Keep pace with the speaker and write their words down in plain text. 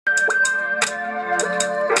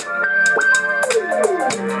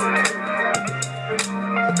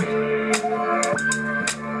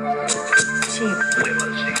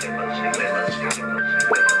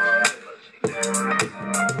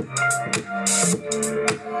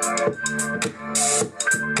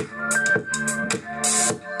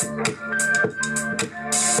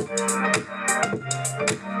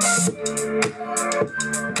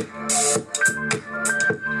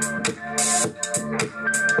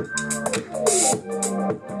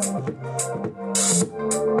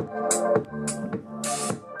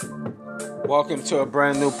Welcome to a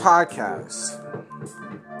brand new podcast.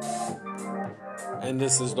 And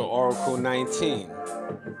this is the Oracle 19.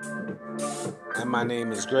 And my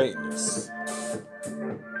name is Greatness.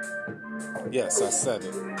 Yes, I said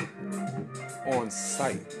it. On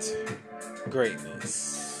site.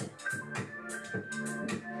 Greatness.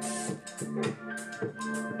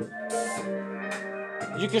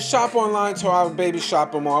 You can shop online to our baby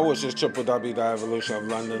shopping mall, which is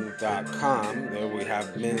www.evolutionoflondon.com. There we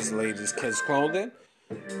have men's, ladies, kids clothing,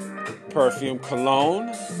 perfume,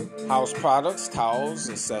 cologne, house products, towels,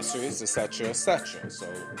 accessories, etc., etc. So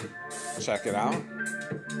check it out.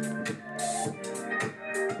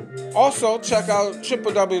 Also, check out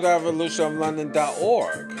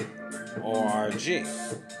www.evolutionoflondon.org. O-R-G.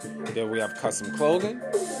 There we have custom clothing,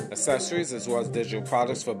 accessories, as well as digital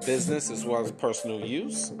products for business as well as personal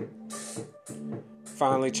use.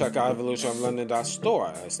 Finally, check out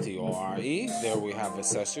evolutionoflondon.store, S-T-O-R-E. There we have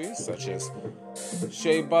accessories such as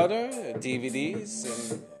shea butter, DVDs,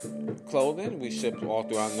 and clothing. We ship all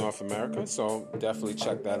throughout North America, so definitely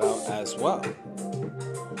check that out as well.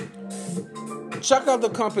 Check out the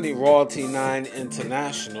company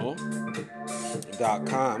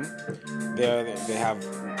Royalty9International.com. There they have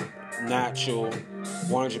natural,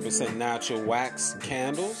 100% natural wax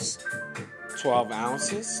candles, 12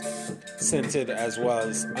 ounces, scented as well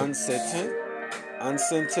as unscented.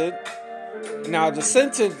 Now the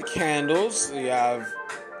scented candles, you have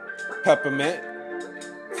peppermint,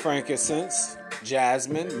 frankincense,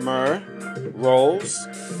 jasmine, myrrh, rose,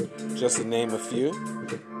 just to name a few.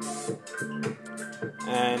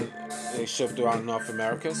 And they ship throughout North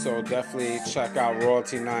America, so definitely check out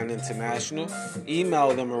Royalty9 International.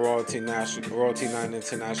 Email them at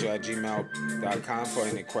royalty9international@gmail.com for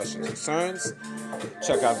any questions or concerns.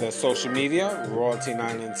 Check out their social media,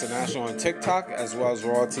 Royalty9 International on TikTok, as well as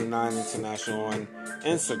Royalty9 International on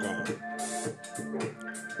Instagram.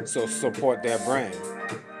 So support their brand.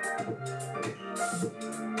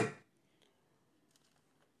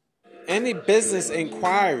 Any business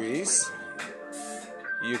inquiries,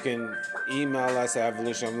 you can email us at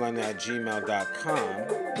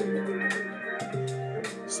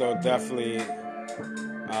evolutionoflondon@gmail.com. So definitely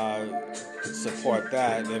support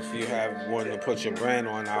that if you have wanted to put your brand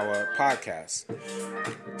on our podcast.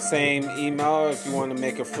 Same email if you want to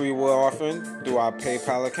make a free will offering through our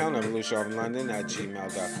PayPal account,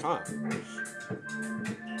 evolutionoflondon@gmail.com.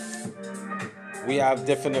 We have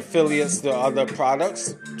different affiliates to other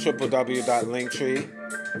products,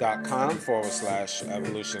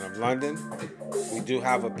 www.linktree.com/Evolution of London. We do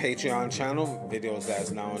have a Patreon channel, videos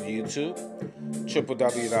that's now on YouTube,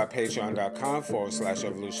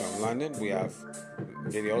 www.patreon.com/Evolution of London. We have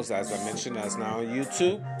videos, as I mentioned, that's now on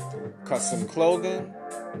YouTube, custom clothing.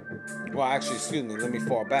 Well, actually, excuse me, let me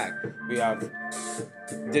fall back. We have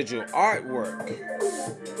digital artwork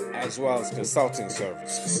as well as consulting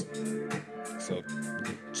services. So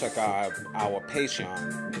check out our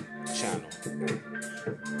Patreon channel.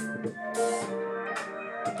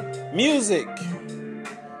 Music.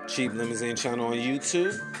 Cheap Limousine channel on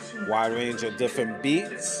YouTube. Wide range of different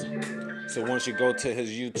beats. So once you go to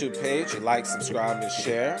his YouTube page, like, subscribe, and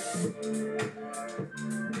share.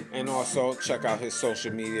 And also check out his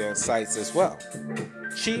social media sites as well.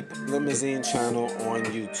 Cheap Limousine channel on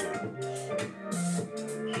YouTube.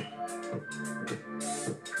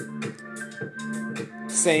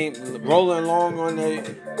 Same, rolling along on the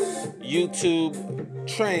YouTube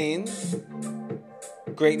train,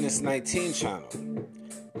 Greatness 19 channel.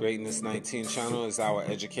 Greatness 19 channel is our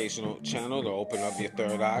educational channel to open up your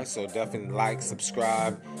third eye. So definitely like,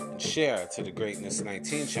 subscribe, and share to the Greatness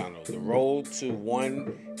 19 channel. The road to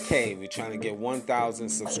 1K. We're trying to get 1,000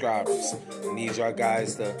 subscribers. We need y'all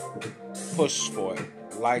guys to push for it.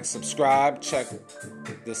 Like, subscribe, check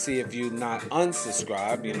to see if you're not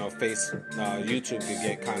unsubscribed. You know, YouTube could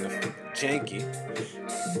get kind of janky.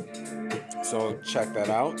 So check that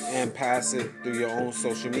out and pass it through your own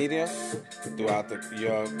social media throughout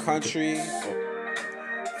your country, or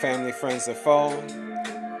family, friends, and foe.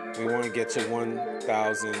 We want to get to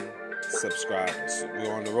 1,000 subscribers.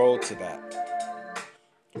 We're on the road to that.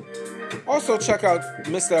 Also check out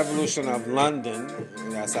Mr. Evolution of London.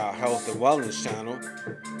 That's our health and wellness channel.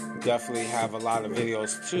 Definitely have a lot of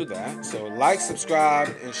videos to that. So like,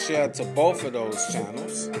 subscribe, and share to both of those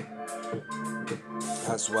channels.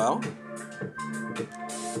 as well.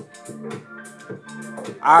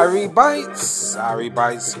 Irie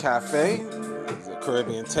Bites Cafe, is a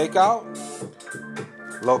Caribbean takeout,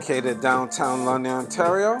 located downtown London,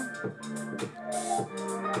 Ontario.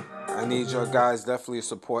 I need your guys definitely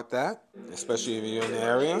support that, especially if you're in the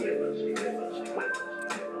area.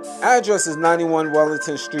 Address is 91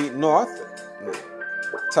 Wellington Street North.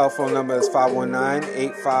 Telephone number is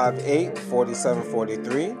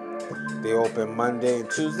 519-858-4743. They open Monday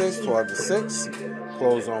and Tuesdays, 12 to 6.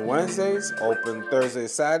 Close on Wednesdays. Open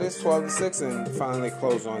Thursdays, Saturdays, 12 to 6. And finally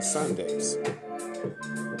close on Sundays.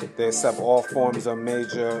 They accept all forms of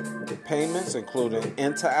major payments, including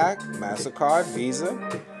Interac, MasterCard, Visa.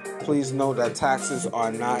 Please note that taxes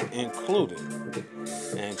are not included.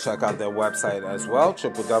 And check out their website as well,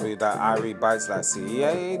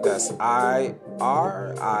 www.iriebites.ca. That's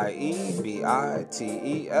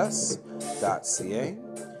IRIEBITES.ca.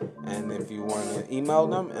 And if you want to email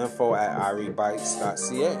them,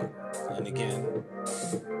 info@iriebites.ca. And again,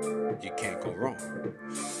 you can't go wrong.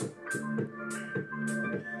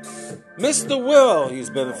 Mr. Will, he's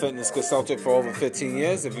been a fitness consultant for over 15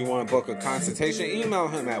 years. If you want to book a consultation, email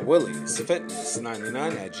him at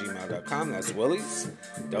williesfitness99@gmail.com. That's Willies,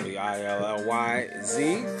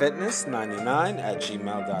 WILLYZ,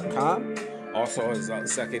 fitness99@gmail.com. Also his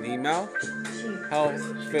second email,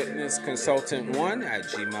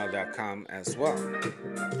 healthfitnessconsultant1@gmail.com as well.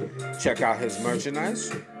 Check out his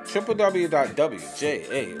merchandise,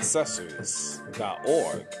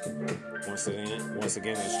 www.wjaaccessories.org. Once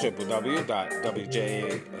again, it's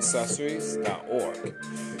www.wjaaccessories.org.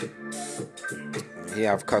 He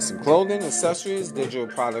have custom clothing, accessories, digital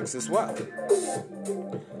products as well.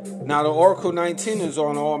 Now, the Oracle 19 is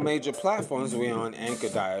on all major platforms. We're on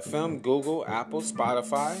Anchor.fm, Google, Apple,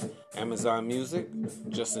 Spotify, Amazon Music,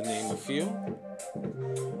 just to name a few.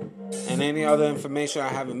 And any other information I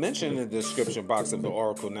haven't mentioned in the description box of the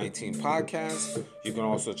Oracle 19 podcast. You can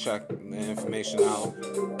also check the information out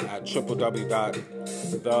at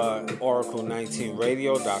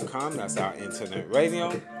www.theoracle19radio.com. That's our internet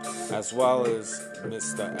radio, as well as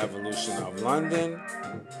Mr. Evolution of London,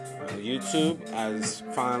 YouTube, as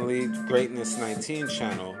finally Greatness 19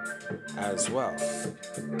 channel as well.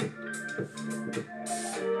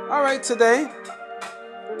 All right, today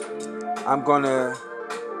I'm going to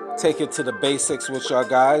take it to the basics with y'all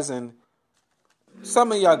guys, and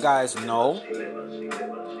some of y'all guys know,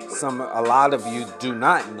 a lot of you do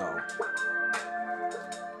not know.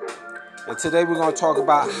 And today we're going to talk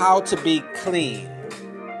about how to be clean.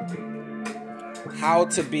 How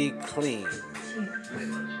to be clean.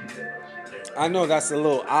 I know that's a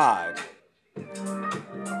little odd,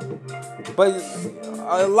 but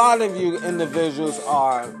a lot of you individuals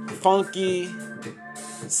are funky,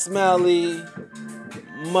 smelly,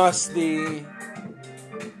 musty,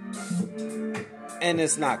 and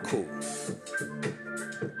it's not cool.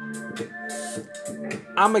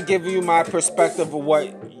 I'm going to give you my perspective of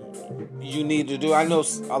what you need to do. I know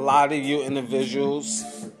a lot of you individuals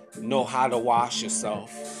know how to wash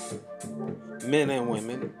yourself, men and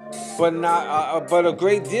women, but a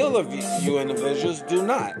great deal of you individuals do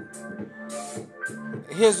not.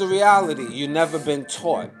 Here's the reality. You've never been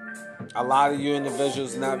taught. A lot of you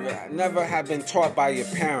individuals never have been taught by your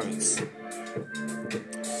parents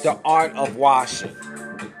the art of washing,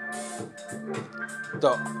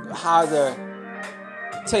 how to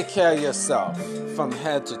take care of yourself from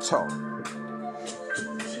head to toe.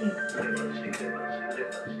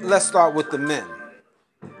 Let's start with the men.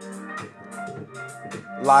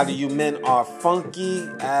 A lot of you men are funky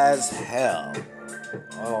as hell.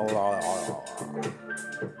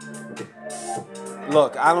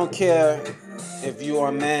 Look, I don't care if you are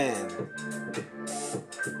a man.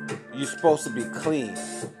 You're supposed to be clean.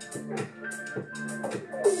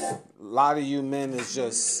 A lot of you men is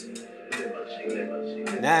just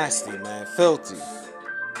nasty, man, filthy.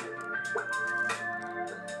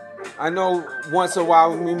 I know once in a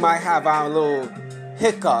while we might have our little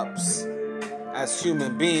hiccups as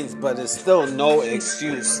human beings, but it's still no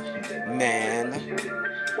excuse, man.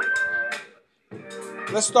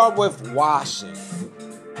 Let's start with washing.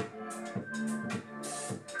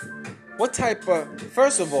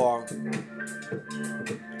 First of all,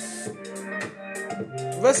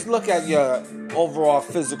 let's look at your overall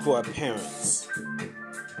physical appearance.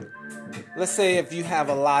 Let's say if you have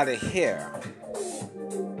a lot of hair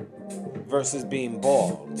versus being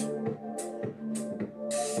bald.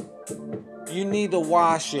 You need to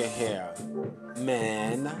wash your hair,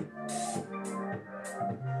 man,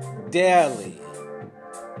 daily.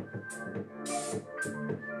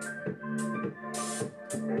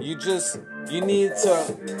 You need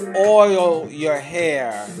to oil your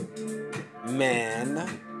hair,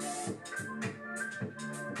 man.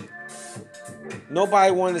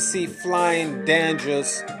 Nobody want to see flying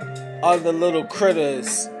dandruffs, other little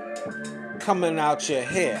critters coming out your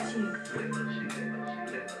hair.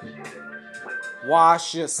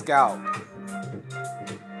 Wash your scalp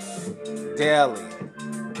daily.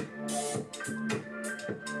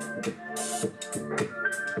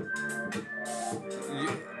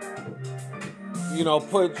 You know,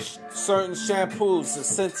 put certain shampoos, the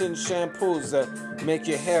scented shampoos that make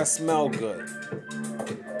your hair smell good.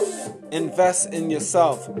 Invest in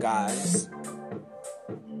yourself, guys.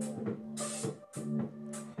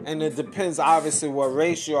 And it depends, obviously, what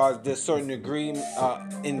race you are. There's certain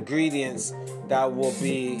ingredients that will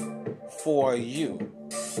be for you.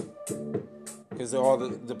 Because it all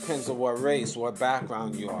depends on what race, what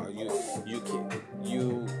background you are.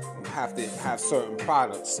 You have to have certain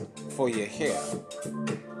products for your hair.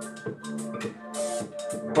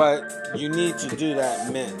 But you need to do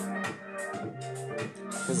that, men.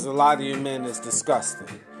 Because a lot of you men is disgusting.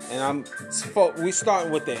 And we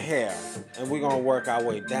starting with the hair, and we're going to work our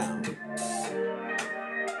way down.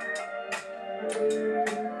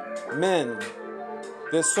 Men,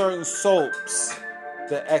 there's certain soaps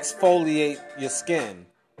that exfoliate your skin.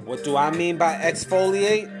 What do I mean by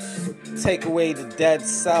exfoliate? Take away the dead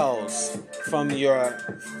cells from your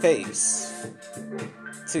face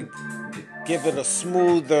to give it a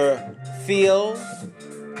smoother feel,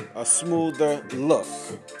 a smoother look.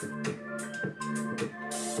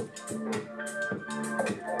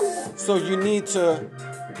 So you need to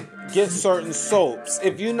get certain soaps.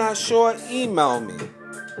 If you're not sure, email me.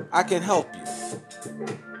 I can help you.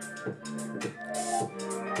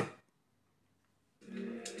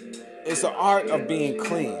 It's the art of being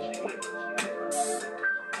clean.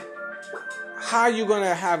 How are you going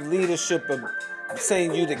to have leadership of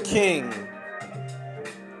saying you the king,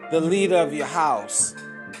 the leader of your house,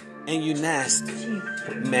 and you nasty,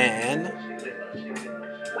 man?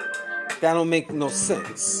 That don't make no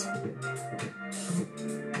sense.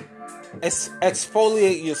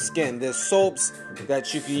 Exfoliate your skin. There's soaps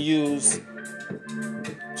that you can use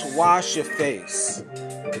to wash your face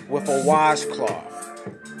with a washcloth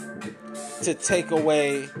to take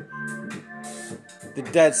away the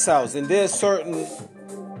dead cells. And there's certain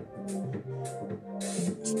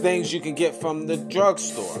things you can get from the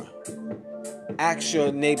drugstore. Ask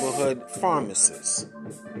your neighborhood pharmacist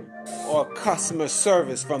or customer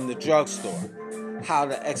service from the drugstore how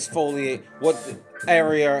to exfoliate, what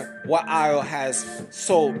aisle has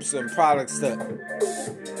soaps and products to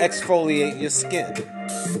exfoliate your skin.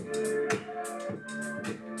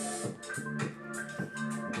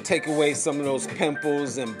 Take away some of those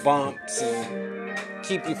pimples and bumps and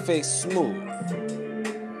keep your face smooth.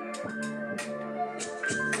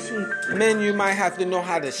 Men, you might have to know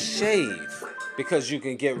how to shave because you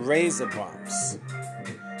can get razor bumps.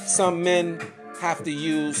 Some men have to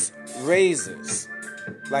use razors.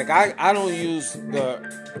 Like I don't use the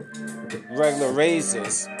regular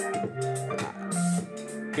razors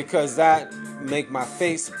because that make my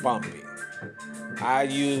face bumpy. I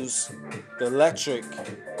use the electric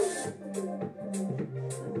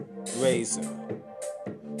razor.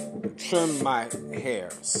 Trim my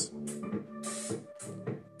hairs.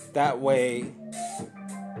 That way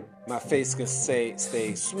my face can stay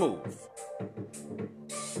smooth.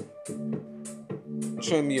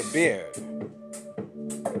 Trim your beard.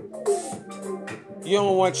 You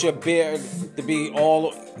don't want your beard to be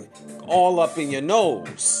all up in your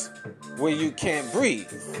nose where you can't breathe.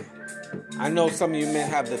 I know some of you men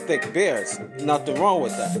have the thick beards. Nothing wrong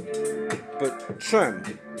with that. But trim,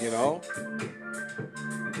 you know.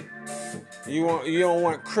 You don't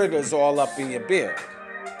want critters all up in your beard.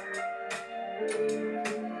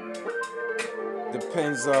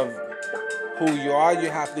 Depends of who you are. You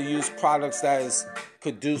have to use products that is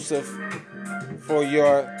conducive for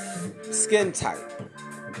your skin type.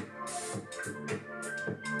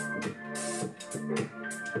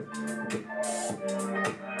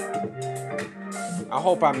 I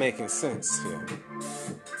hope I'm making sense here.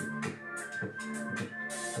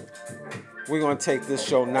 We're going to take this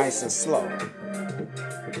show nice and slow.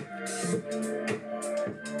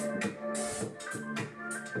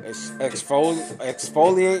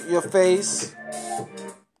 Exfoliate your face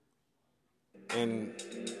and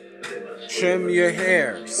trim your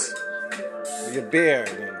hairs, your beard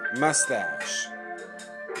and mustache.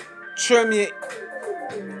 Trim your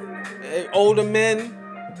older men.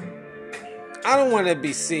 I don't want to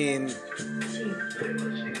be seeing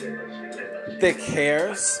thick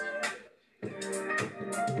hairs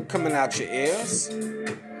coming out your ears.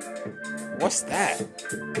 What's that?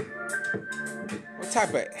 What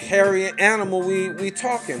type of hairy animal we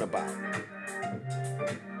talking about?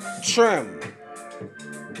 Trim.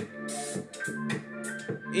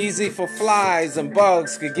 Easy for flies and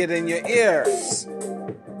bugs to get in your ears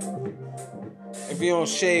if you don't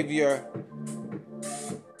shave your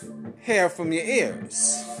hair from your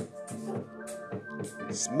ears.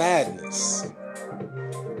 It's madness.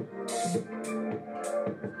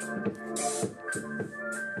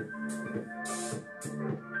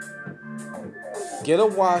 Get a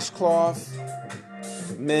washcloth,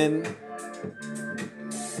 men.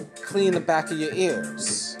 Clean the back of your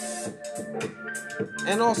ears.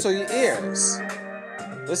 And also your ears.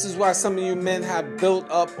 This is why some of you men have built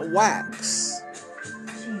up wax.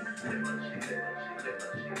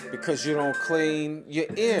 Because you don't clean your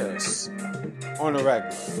ears on a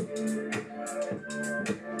regular.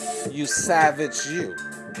 You savage you.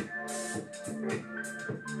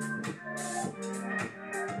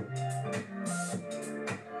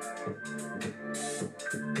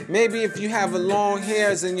 Maybe if you have long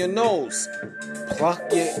hairs in your nose, pluck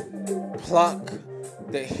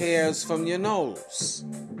the hairs from your nose.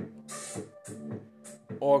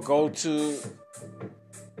 Or go to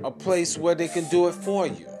a place where they can do it for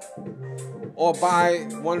you. Or buy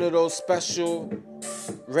one of those special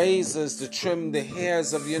razors to trim the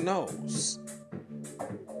hairs of your nose.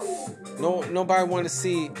 Nobody want to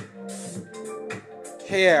see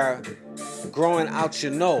hair growing out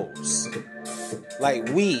your nose like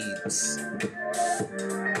weeds.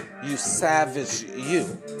 You savage you.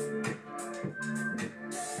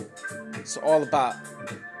 It's all about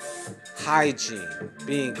hygiene,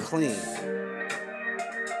 being clean.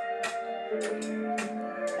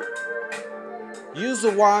 Use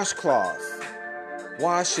a washcloth.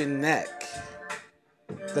 Wash your neck,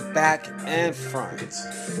 the back and front.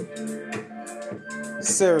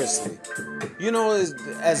 Seriously. You know,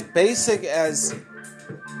 as basic as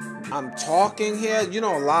I'm talking here, you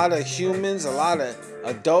know, a lot of humans, a lot of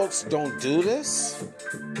adults don't do this.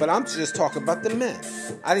 But I'm just talking about the men.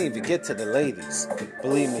 I didn't even get to the ladies.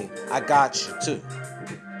 Believe me, I got you too.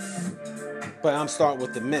 But I'm starting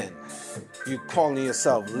with the men. You calling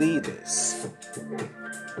yourself leaders.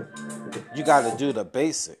 You got to do the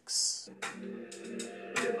basics.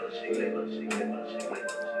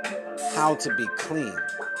 How to be clean.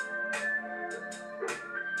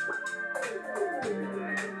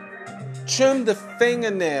 Trim the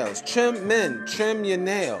fingernails. Trim your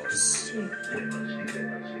nails.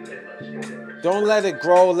 Don't let it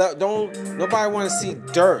grow. Nobody want to see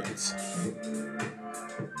dirt.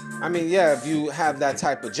 I mean, yeah, if you have that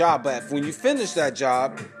type of job, but when you finish that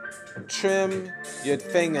job, trim your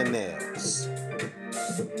fingernails.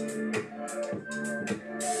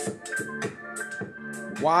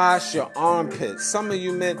 Wash your armpits. Some of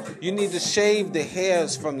you men, you need to shave the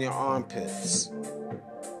hairs from your armpits.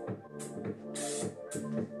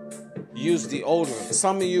 Use deodorant.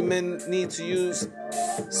 Some of you men need to use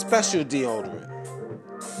special deodorant.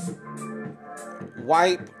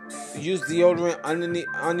 Use deodorant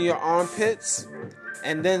under your armpits,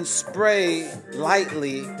 and then spray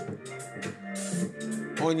lightly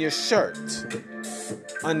on your shirt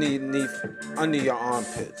under your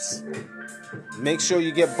armpits. Make sure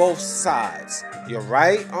you get both sides, your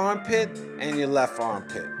right armpit and your left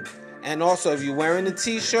armpit. And also, if you're wearing a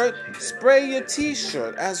t-shirt, spray your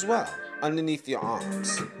t-shirt as well underneath your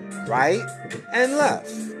arms, right and left.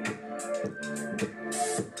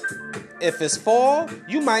 If it's fall,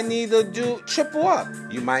 you might need to do triple up.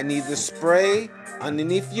 You might need to spray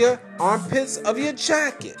underneath your armpits of your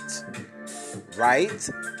jacket, right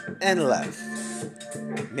and left.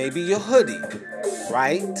 Maybe your hoodie,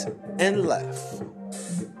 right and left.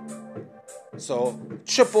 So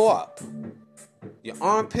triple up. Your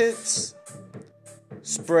armpits,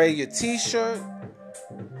 spray your t-shirt,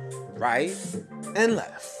 right and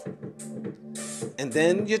left. And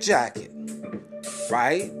then your jacket,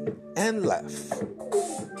 right and left.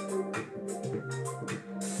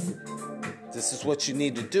 This is what you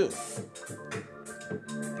need to do.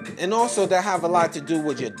 And also that have a lot to do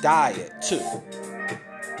with your diet too.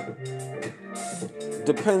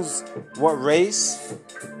 Depends what race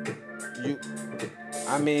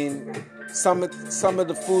some of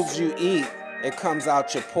the foods you eat, it comes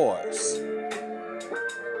out your pores.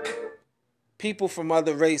 People from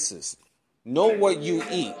other races, know what you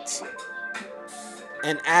eat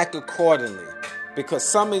and act accordingly. Because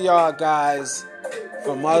some of y'all guys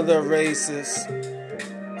from other races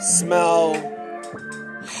smell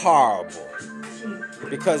horrible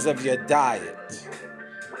because of your diet.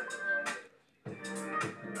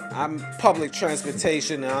 I'm public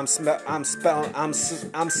transportation and I'm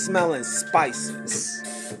smelling spices.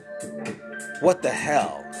 What the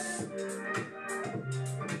hell?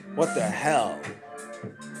 What the hell?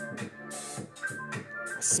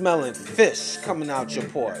 Smelling fish coming out your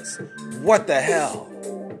pores. What the hell?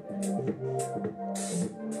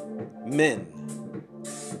 Men.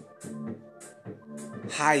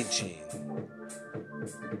 Hygiene.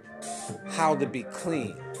 How to be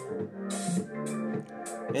clean.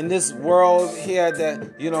 In this world here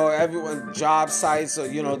that, everyone, job sites, or,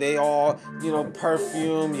 they all,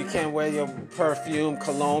 perfume. You can't wear your perfume,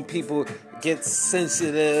 cologne. People get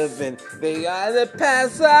sensitive and they gotta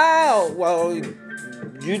pass out. Well,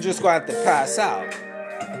 you just gonna have to pass out.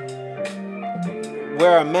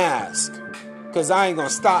 Wear a mask. Because I ain't gonna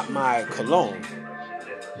stop my cologne.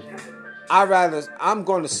 I'm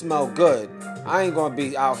gonna smell good. I ain't gonna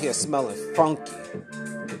be out here smelling funky.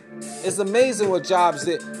 It's amazing what jobs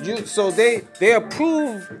they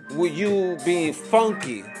approve with you being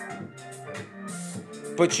funky,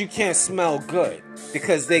 but you can't smell good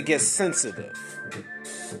because they get sensitive.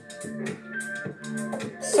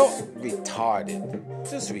 So retarded.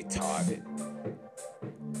 Just retarded.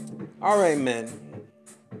 Alright, men.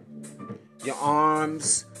 Your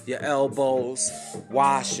arms, your elbows,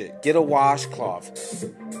 wash it. Get a washcloth.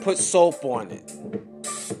 Put soap on it.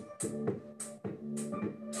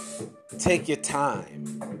 Take your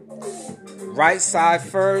time. Right side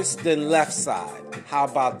first, then left side. How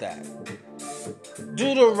about that?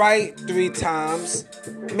 Do the right 3 times.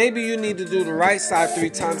 Maybe you need to do the right side 3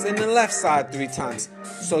 times and the left side 3 times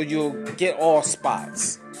so you'll get all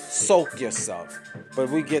spots. Soak yourself. But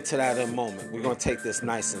we get to that in a moment. We're going to take this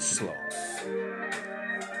nice and slow.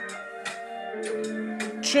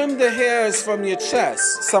 Trim the hairs from your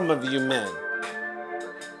chest, some of you men.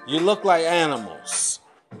 You look like animals.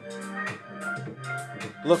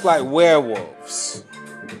 Look like werewolves.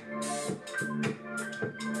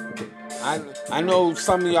 I know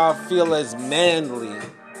some of y'all feel as manly.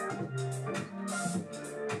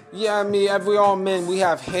 Yeah, I mean, we all men, we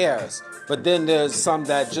have hairs. But then there's some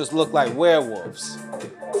that just look like werewolves.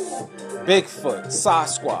 Bigfoot,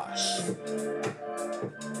 Sasquatch.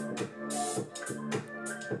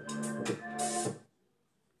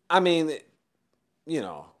 I mean,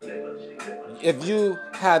 if you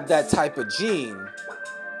have that type of gene,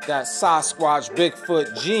 that Sasquatch,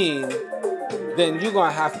 Bigfoot gene, then you're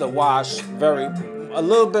going to have to wash a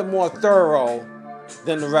little bit more thorough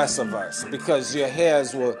than the rest of us because your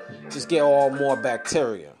hairs will just get all more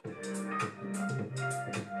bacteria.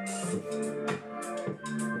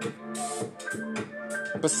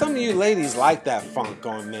 But some of you ladies like that funk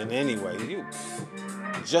on men anyway. You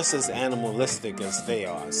just as animalistic as they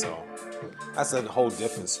are, so that's a whole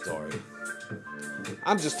different story.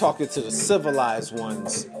 I'm just talking to the civilized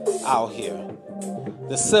ones out here.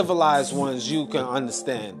 The civilized ones you can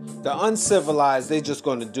understand. The uncivilized, they're just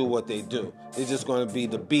going to do what they do. They're just going to be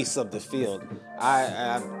the beasts of the field.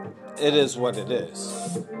 It is what it is.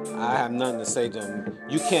 I have nothing to say to them.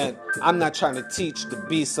 I'm not trying to teach the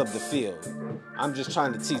beasts of the field. I'm just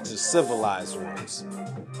trying to teach the civilized ones.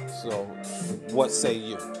 So, what say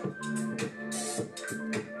you?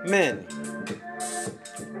 Men,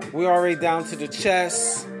 we already down to the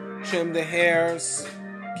chest. Trim the hairs.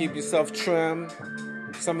 Keep yourself trim.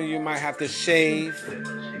 Some of you might have to shave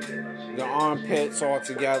the armpits all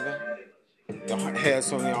together. The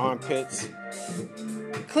hairs on your armpits.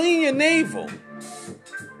 Clean your navel.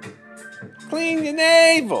 Clean your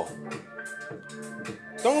navel.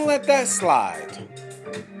 Don't let that slide.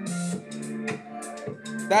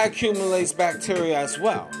 That accumulates bacteria as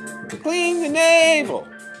well. Clean your navel.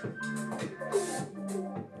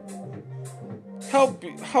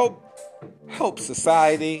 Help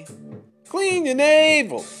society. Clean your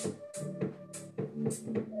navel.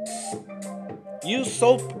 Use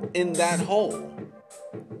soap in that hole.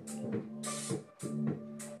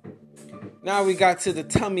 Now we got to the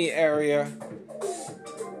tummy area.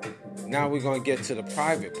 Now we're going to get to the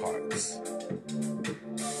private parts.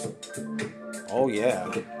 Oh yeah.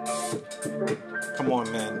 Come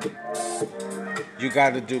on, man. You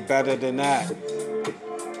got to do better than that.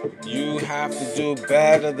 You have to do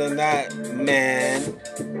better than that, man.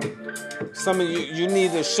 Some of you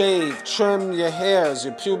need to shave, trim your hairs,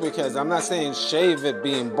 your pubic hairs. I'm not saying shave it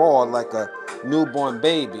being bald like a newborn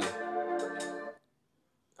baby.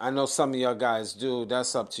 I know some of y'all guys do.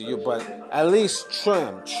 That's up to you. But at least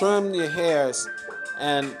trim your hairs.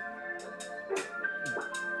 And,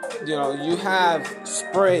 you have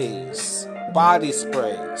sprays, body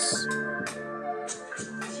sprays.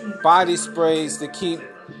 Body sprays to keep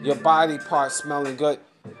your body parts smelling good.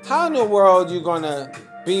 How in the world are you going to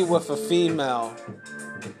be with a female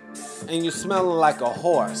and you smelling like a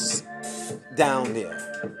horse down there.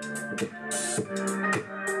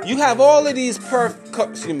 You have all of these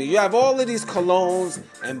you have all of these colognes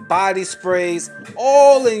and body sprays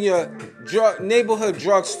all in your neighborhood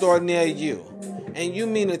drugstore near you. And you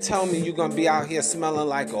mean to tell me you're going to be out here smelling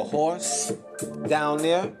like a horse down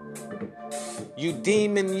there? You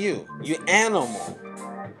demon, you animal.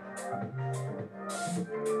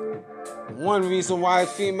 One reason why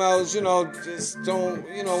females, just don't,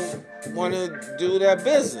 want to do their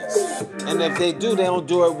business. And if they do, they don't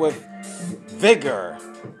do it with vigor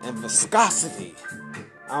and viscosity.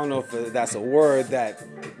 I don't know if that's a word that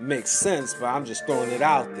makes sense, but I'm just throwing it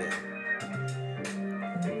out there.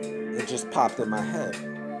 It just popped in my head.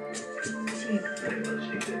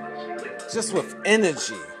 Just with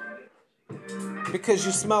energy. Because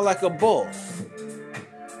you smell like a bull.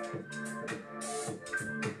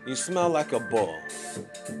 You smell like a bull.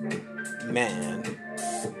 Man.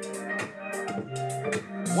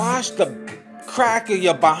 Wash the crack of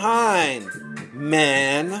your behind,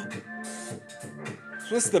 man.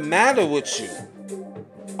 What's the matter with you?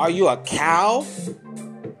 Are you a cow?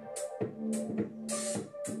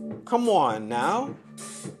 Come on now.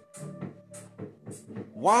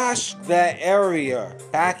 Wash that area,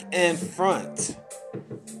 back and front,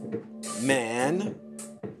 man.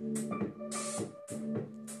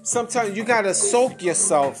 Sometimes you gotta soak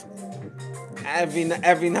yourself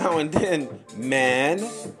every now and then, man.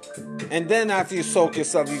 And then after you soak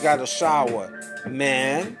yourself, you gotta shower,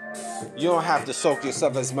 man. You don't have to soak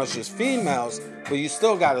yourself as much as females, but you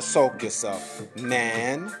still gotta soak yourself,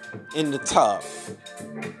 man, in the tub.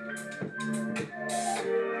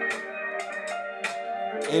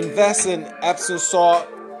 Invest in Epsom salt.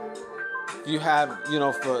 If you have,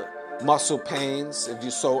 for muscle pains, if you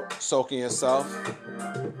soaking yourself.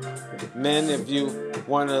 Men, if you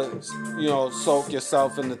want to, soak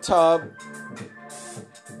yourself in the tub.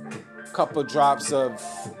 Couple drops of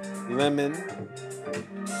lemon,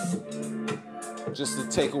 just to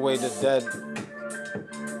take away the dead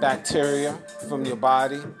bacteria from your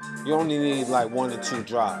body. You only need like 1 or 2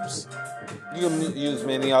 drops. You can use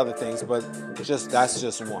many other things, but that's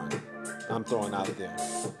just one I'm throwing out there.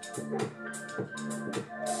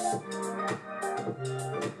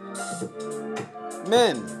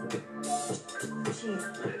 Men.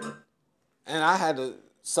 And I had a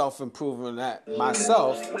self-improvement that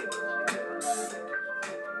myself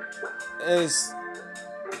is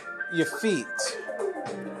your feet.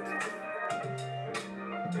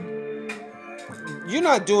 You're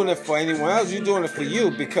not doing it for anyone else. You're doing it for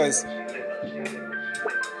you because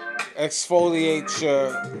exfoliate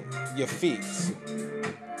your feet.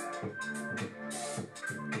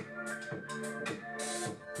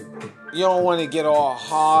 You don't want to get all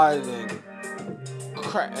hard and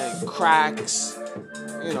cracks.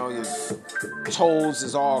 Your toes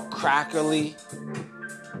is all crackly.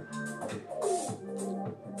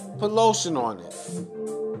 Put lotion on it.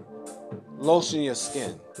 Lotion your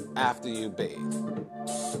skin after you bathe.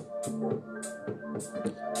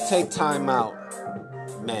 Take time out,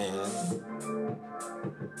 man.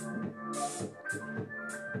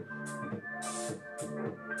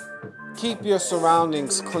 Keep your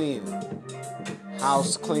surroundings clean.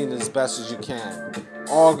 House clean as best as you can.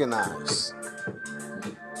 Organize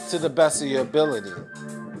to the best of your ability,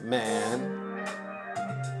 man.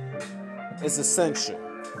 It's essential.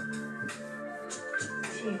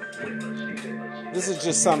 This is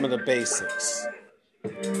just some of the basics.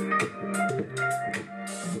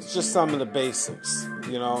 It's just some of the basics,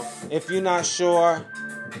 If you're not sure,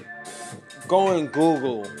 go and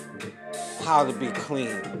Google how to be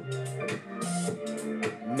clean,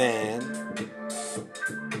 man.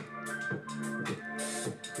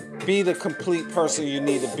 Be the complete person you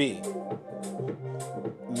need to be,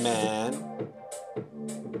 man.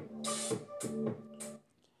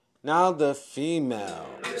 Now the females.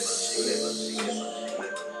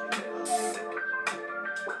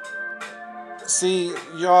 See,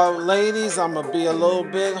 y'all ladies, I'm going to be a little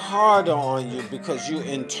bit harder on you because you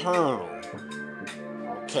internal.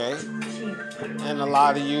 Okay? And a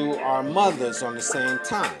lot of you are mothers on the same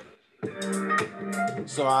time.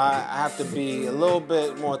 So I have to be a little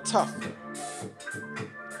bit more tougher.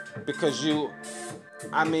 Because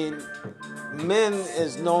men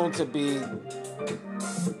is known to be,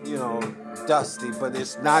 dusty, but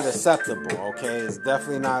it's not acceptable, okay? It's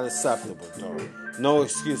definitely not acceptable, though. No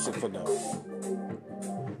excuse for that.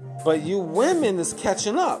 But you women is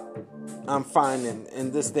catching up, I'm finding,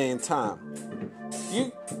 in this day and time.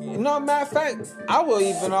 Matter of fact, I will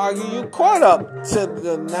even argue you caught up to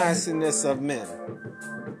the nastiness of men.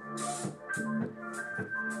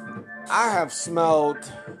 I have smelled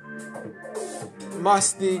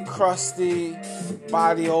musty, crusty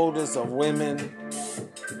body odors of women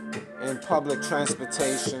in public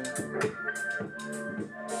transportation.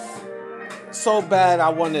 So bad I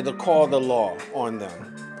wanted to call the law on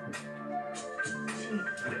them.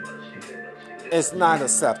 It's not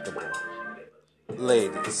acceptable,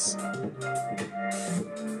 ladies.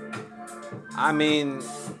 I mean,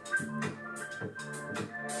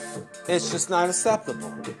 it's just not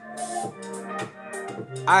acceptable.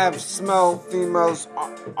 I have smelled females'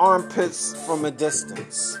 armpits from a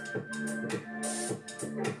distance,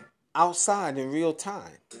 outside in real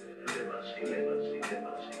time.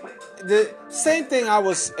 The same thing I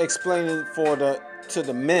was explaining to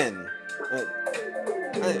the men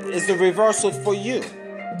is the reversal for you.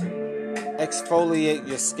 Exfoliate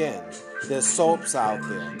your skin. There's soaps out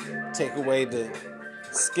there. Take away the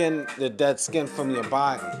dead skin from your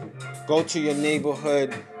body. Go to your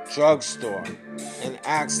neighborhood drugstore and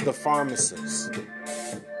ask the pharmacist.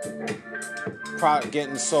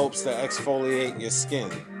 Getting soaps to exfoliate your skin.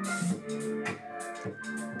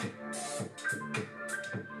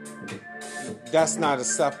 That's not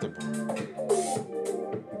acceptable.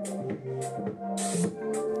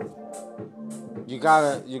 You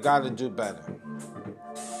gotta do better.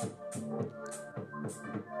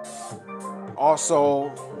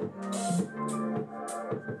 Also,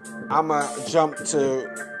 I'ma jump to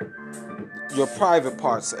your private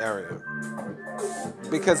parts area,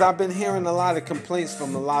 because I've been hearing a lot of complaints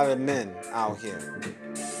from a lot of men out here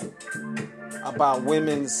about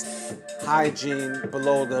women's hygiene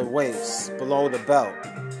below the waist, below the belt.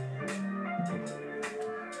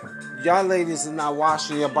 Y'all ladies are not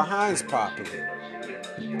washing your behinds properly.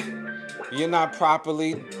 You're not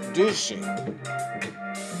properly douching.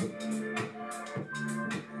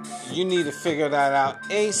 You need to figure that out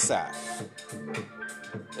ASAP.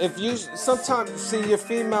 If you sometimes see your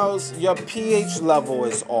females, your pH level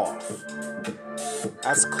is off.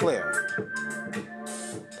 That's clear.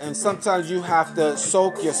 And sometimes you have to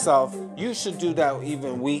soak yourself. You should do that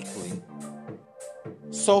even weekly.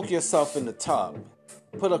 Soak yourself in the tub.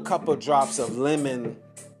 Put a couple drops of lime,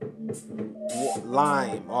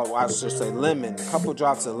 or I should say lemon, a couple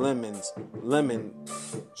drops of lemon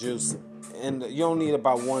juice. And you don't need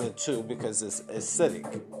about 1 or 2 because it's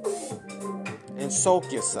acidic. And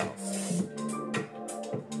soak yourself.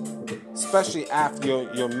 Especially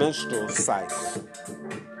after your menstrual cycle.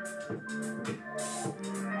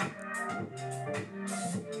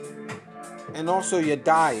 And also your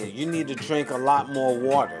diet. You need to drink a lot more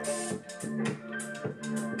water.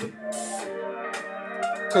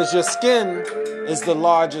 Because your skin is the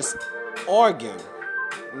largest organ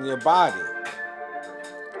in your body.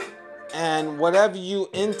 And whatever you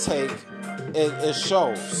intake, it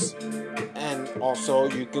shows. And also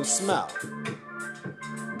you can smell.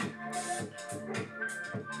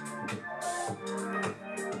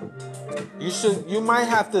 You might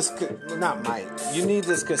have to, not might, you need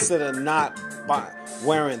to consider not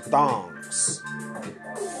wearing thongs.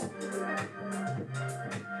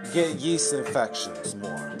 Get yeast infections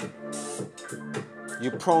more.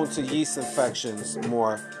 You're prone to yeast infections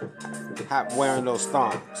more wearing those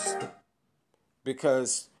thongs.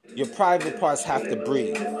 Because your private parts have to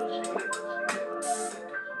breathe.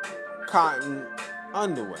 Cotton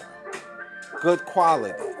underwear. Good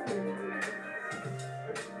quality.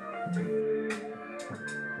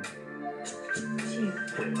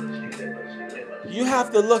 You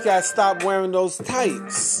have to look at stop wearing those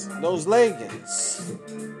tights, those leggings.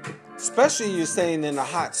 Especially you're saying in the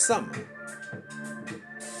hot summer.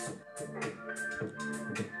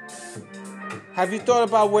 Have you thought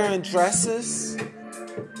about wearing dresses?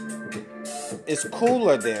 It's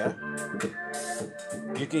cooler there.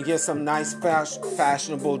 You can get some nice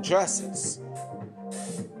fashionable dresses.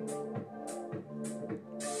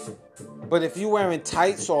 But if you're wearing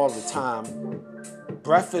tights all the time,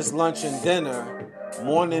 breakfast, lunch, and dinner,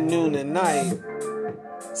 morning, noon, and night,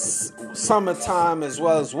 summertime as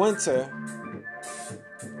well as winter,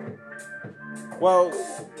 well,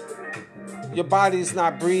 your body's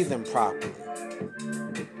not breathing properly.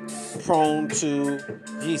 Prone to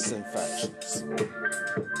yeast infections.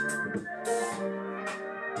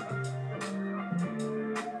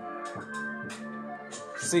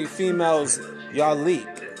 See, females, y'all leak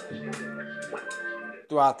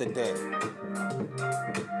throughout the day.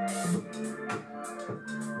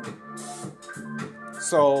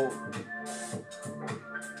 So,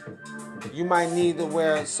 you might need to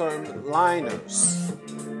wear certain liners.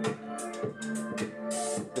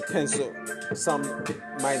 Depends on, some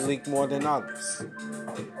might leak more than others.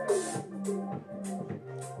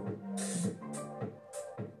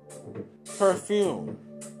 perfume.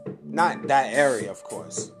 Not that area, of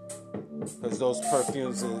course, because those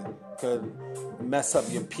perfumes could mess up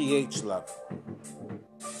your pH level.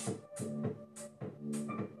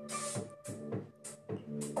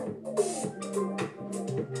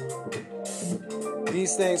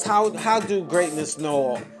 These things, how do greatness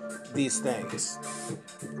know these things?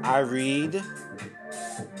 I read.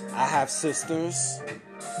 I have sisters.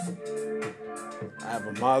 I have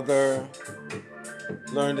a mother.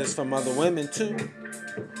 Learned this from other women too.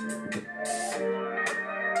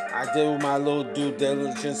 I did my little due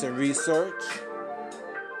diligence and research.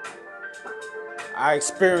 I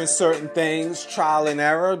experienced certain things, trial and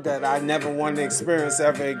error, that I never wanted to experience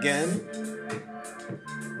ever again.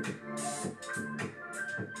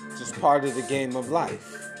 Just part of the game of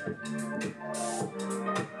life.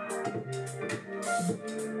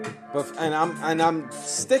 And I'm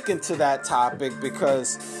sticking to that topic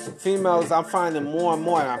because females, I'm finding more and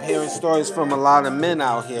more, and I'm hearing stories from a lot of men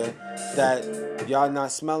out here that y'all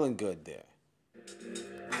not smelling good there.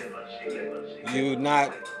 You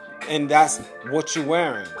not, and that's what you're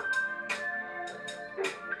wearing.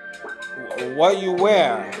 What you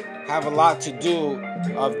wear have a lot to do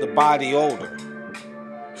of the body odor.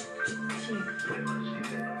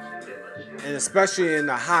 And especially in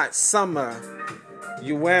the hot summer,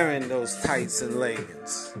 you're wearing those tights and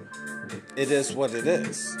leggings. It is what it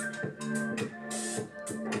is.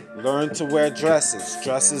 Learn to wear dresses.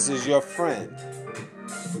 Dresses is your friend.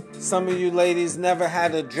 Some of you ladies never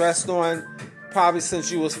had a dress on probably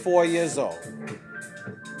since you was 4 years old.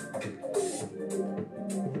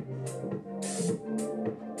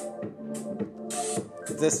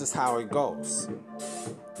 This is how it goes.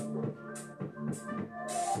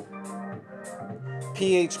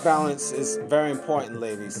 pH balance is very important,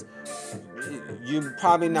 ladies. You're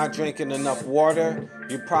probably not drinking enough water.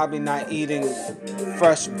 You're probably not eating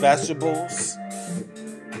fresh vegetables.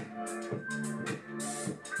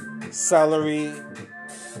 Celery,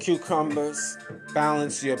 cucumbers.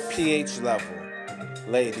 Balance your pH level,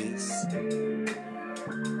 ladies.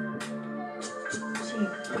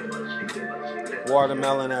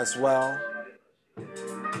 Watermelon as well.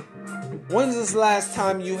 When's this last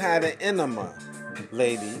time you had an enema,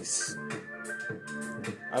 ladies?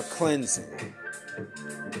 A cleansing.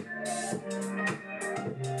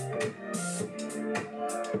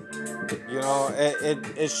 You know,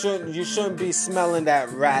 it shouldn't. You shouldn't be smelling that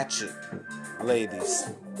ratchet, ladies.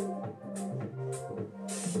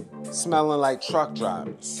 Smelling like truck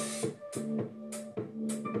drivers.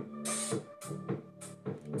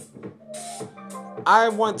 I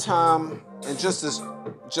one time, and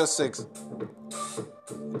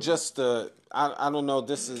I don't know,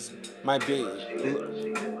 might be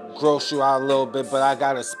gross you out a little bit, but I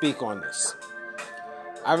gotta speak on this.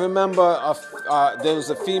 I remember there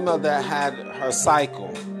was a female that had her cycle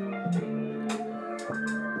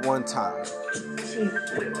one time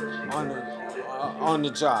on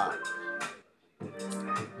the job.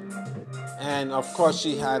 And of course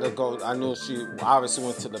she had to go, I knew she obviously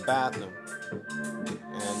went to the bathroom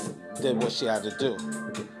and did what she had to do.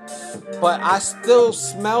 But I still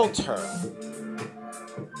smelled her.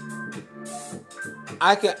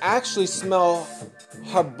 I could actually smell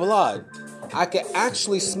her blood. I could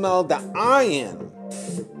actually smell the iron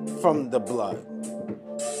from the blood.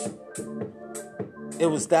 It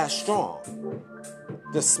was that strong.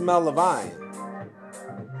 The smell of iron.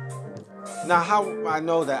 Now, how I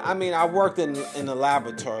know that? I mean, I worked in a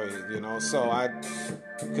laboratory, you know, so I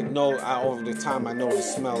could know, over the time, I know the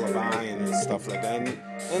smell of iron and stuff like that.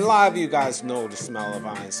 And a lot of you guys know the smell of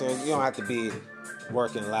iron, so you don't have to be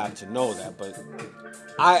working lab to know that. But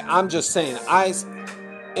I'm just saying,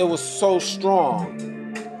 it was so strong.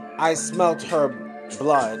 I smelt her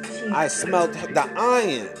blood. I smelt the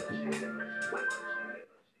iron.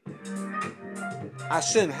 I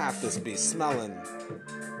shouldn't have to be smelling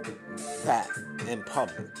that in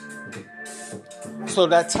public. So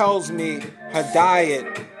that tells me her diet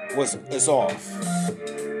is off.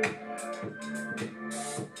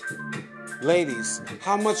 Ladies,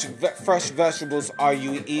 how much fresh vegetables are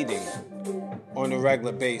you eating on a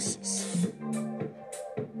regular basis?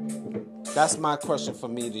 That's my question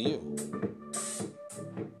from me to you.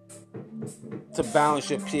 To balance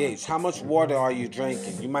your pH, how much water are you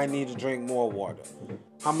drinking? You might need to drink more water.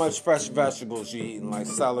 How much fresh vegetables you eating, like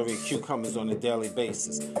celery, cucumbers on a daily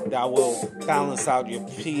basis? That will balance out your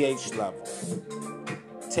pH level.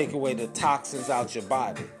 Take away the toxins out your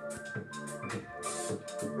body.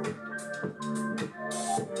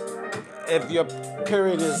 If your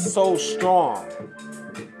period is so strong,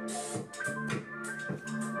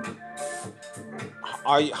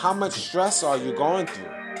 how much stress are you going through?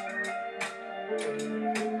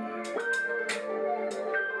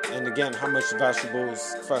 again, how much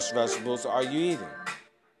vegetables, fresh vegetables are you eating?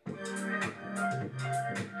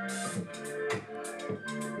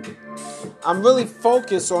 I'm really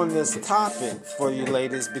focused on this topic for you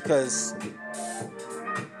ladies because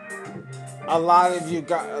a lot of you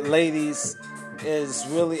ladies is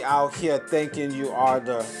really out here thinking you are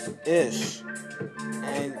the ish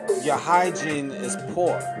and your hygiene is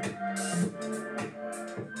poor.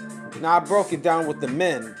 Now I broke it down with the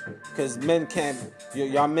men because men can't,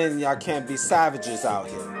 y'all can't be savages out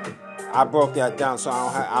here. I broke that down, so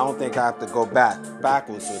I don't think I have to go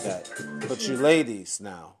backwards with that. But you ladies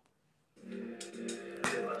now,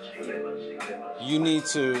 you need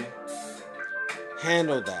to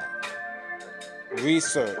handle that.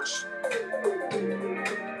 Research.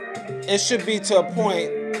 It should be to a point,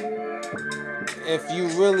 if you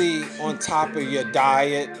really on top of your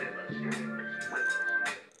diet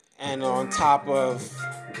and on top of,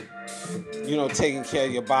 taking care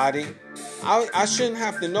of your body, I shouldn't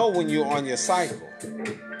have to know when you're on your cycle.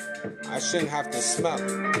 I shouldn't have to smell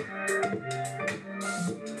it,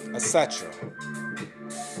 etc.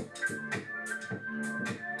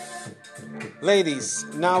 Ladies,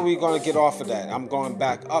 now we're going to get off of that. I'm going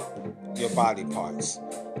back up your body parts.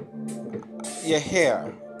 Your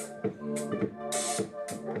hair.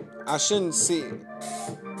 I shouldn't see,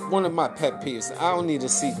 one of my pet peeves, I don't need to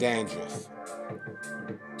see dandruff.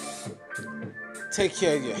 Take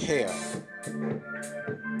care of your hair.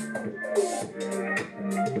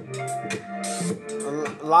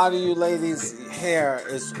 A lot of you ladies' hair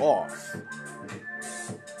is off.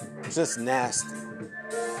 Just nasty.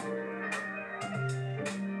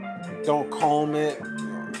 Don't comb it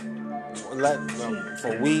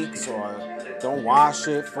for weeks, or don't wash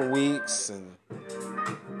it for weeks. And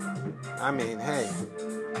I mean, hey,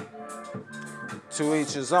 to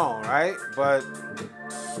each his own, right? But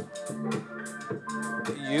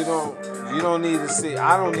you don't need to see.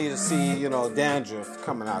 I don't need to see, dandruff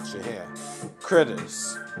coming out your hair.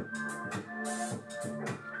 Critters.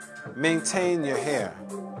 Maintain your hair.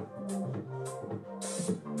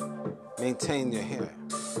 Maintain your hair.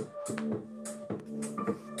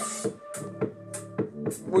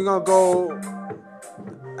 We're going to go,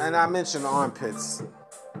 and I mentioned armpits.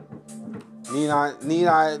 Need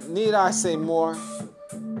I say more?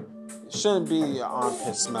 It shouldn't be your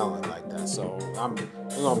armpit smelling like that, so we're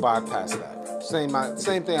going to bypass that.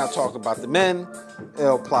 Same thing I talked about the men,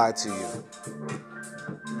 it'll apply to you.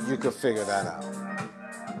 You can figure that out.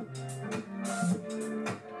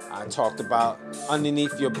 I talked about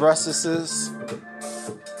underneath your breastises.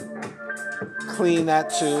 Clean that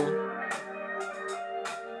too.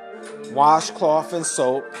 Washcloth and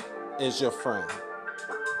soap is your friend.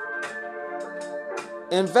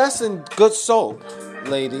 Invest in good soap,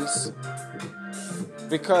 ladies,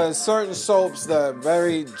 because certain soaps, the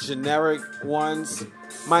very generic ones,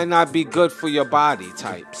 might not be good for your body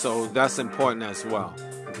type, so that's important as well.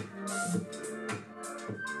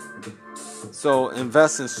 So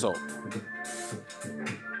invest in soap.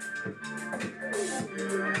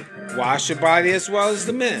 Wash your body as well as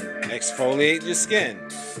the men. Exfoliate your skin.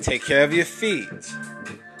 Take care of your feet,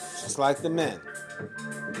 just like the men.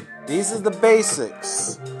 These are the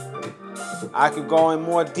basics. I could go in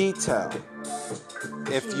more detail.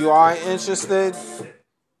 If you are interested,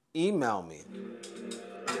 email me.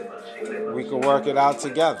 We can work it out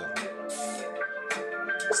together.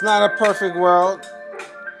 It's not a perfect world,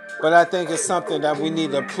 but I think it's something that we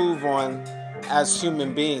need to improve on as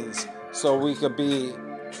human beings so we could be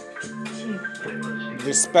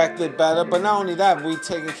respected better. But not only that, we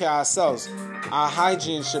taking care of ourselves. Our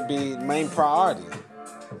hygiene should be main priority.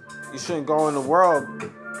 You shouldn't go in the world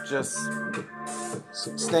just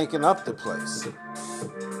stinking up the place.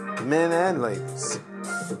 Men and ladies.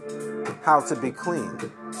 How to be clean.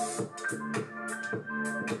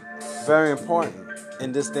 Very important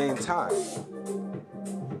in this day and time.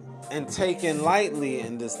 And taken lightly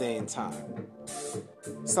in this day and time.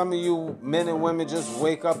 Some of you men and women just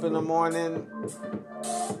wake up in the morning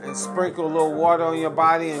and sprinkle a little water on your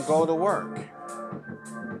body and go to work.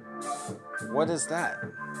 What is that?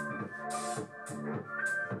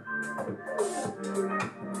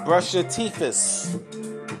 Brush your teeth.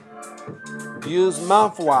 Use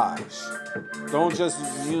mouthwash. Don't just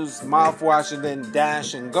use mouthwash and then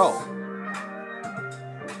dash and go.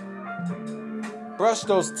 Brush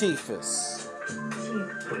those teeth.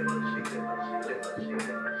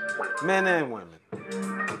 Men and women.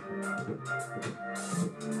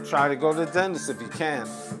 Try to go to the dentist if you can.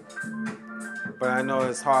 But I know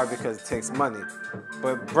it's hard because it takes money.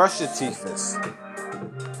 But brush your teeth.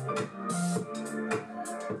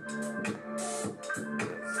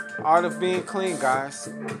 Art of being clean, guys.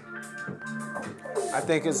 I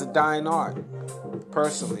think it's a dying art,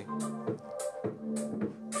 personally.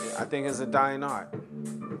 I think it's a dying art.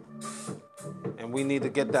 And we need to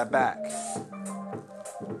get that back.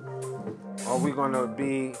 Or we're going to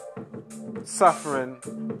be suffering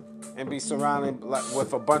and be surrounded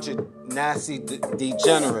with a bunch of nasty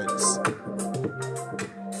degenerates.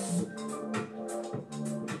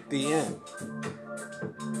 The end.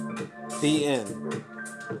 The end.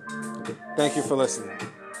 Thank you for listening.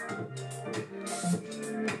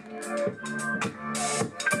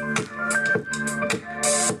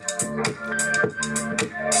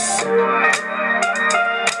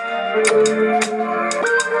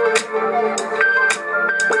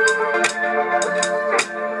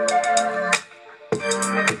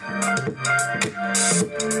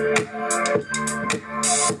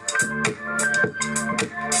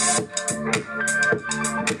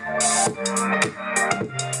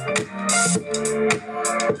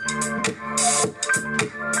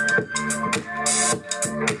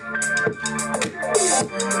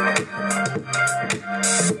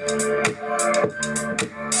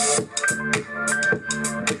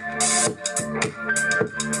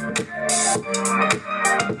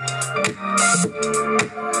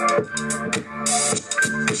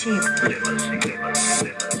 Cheap.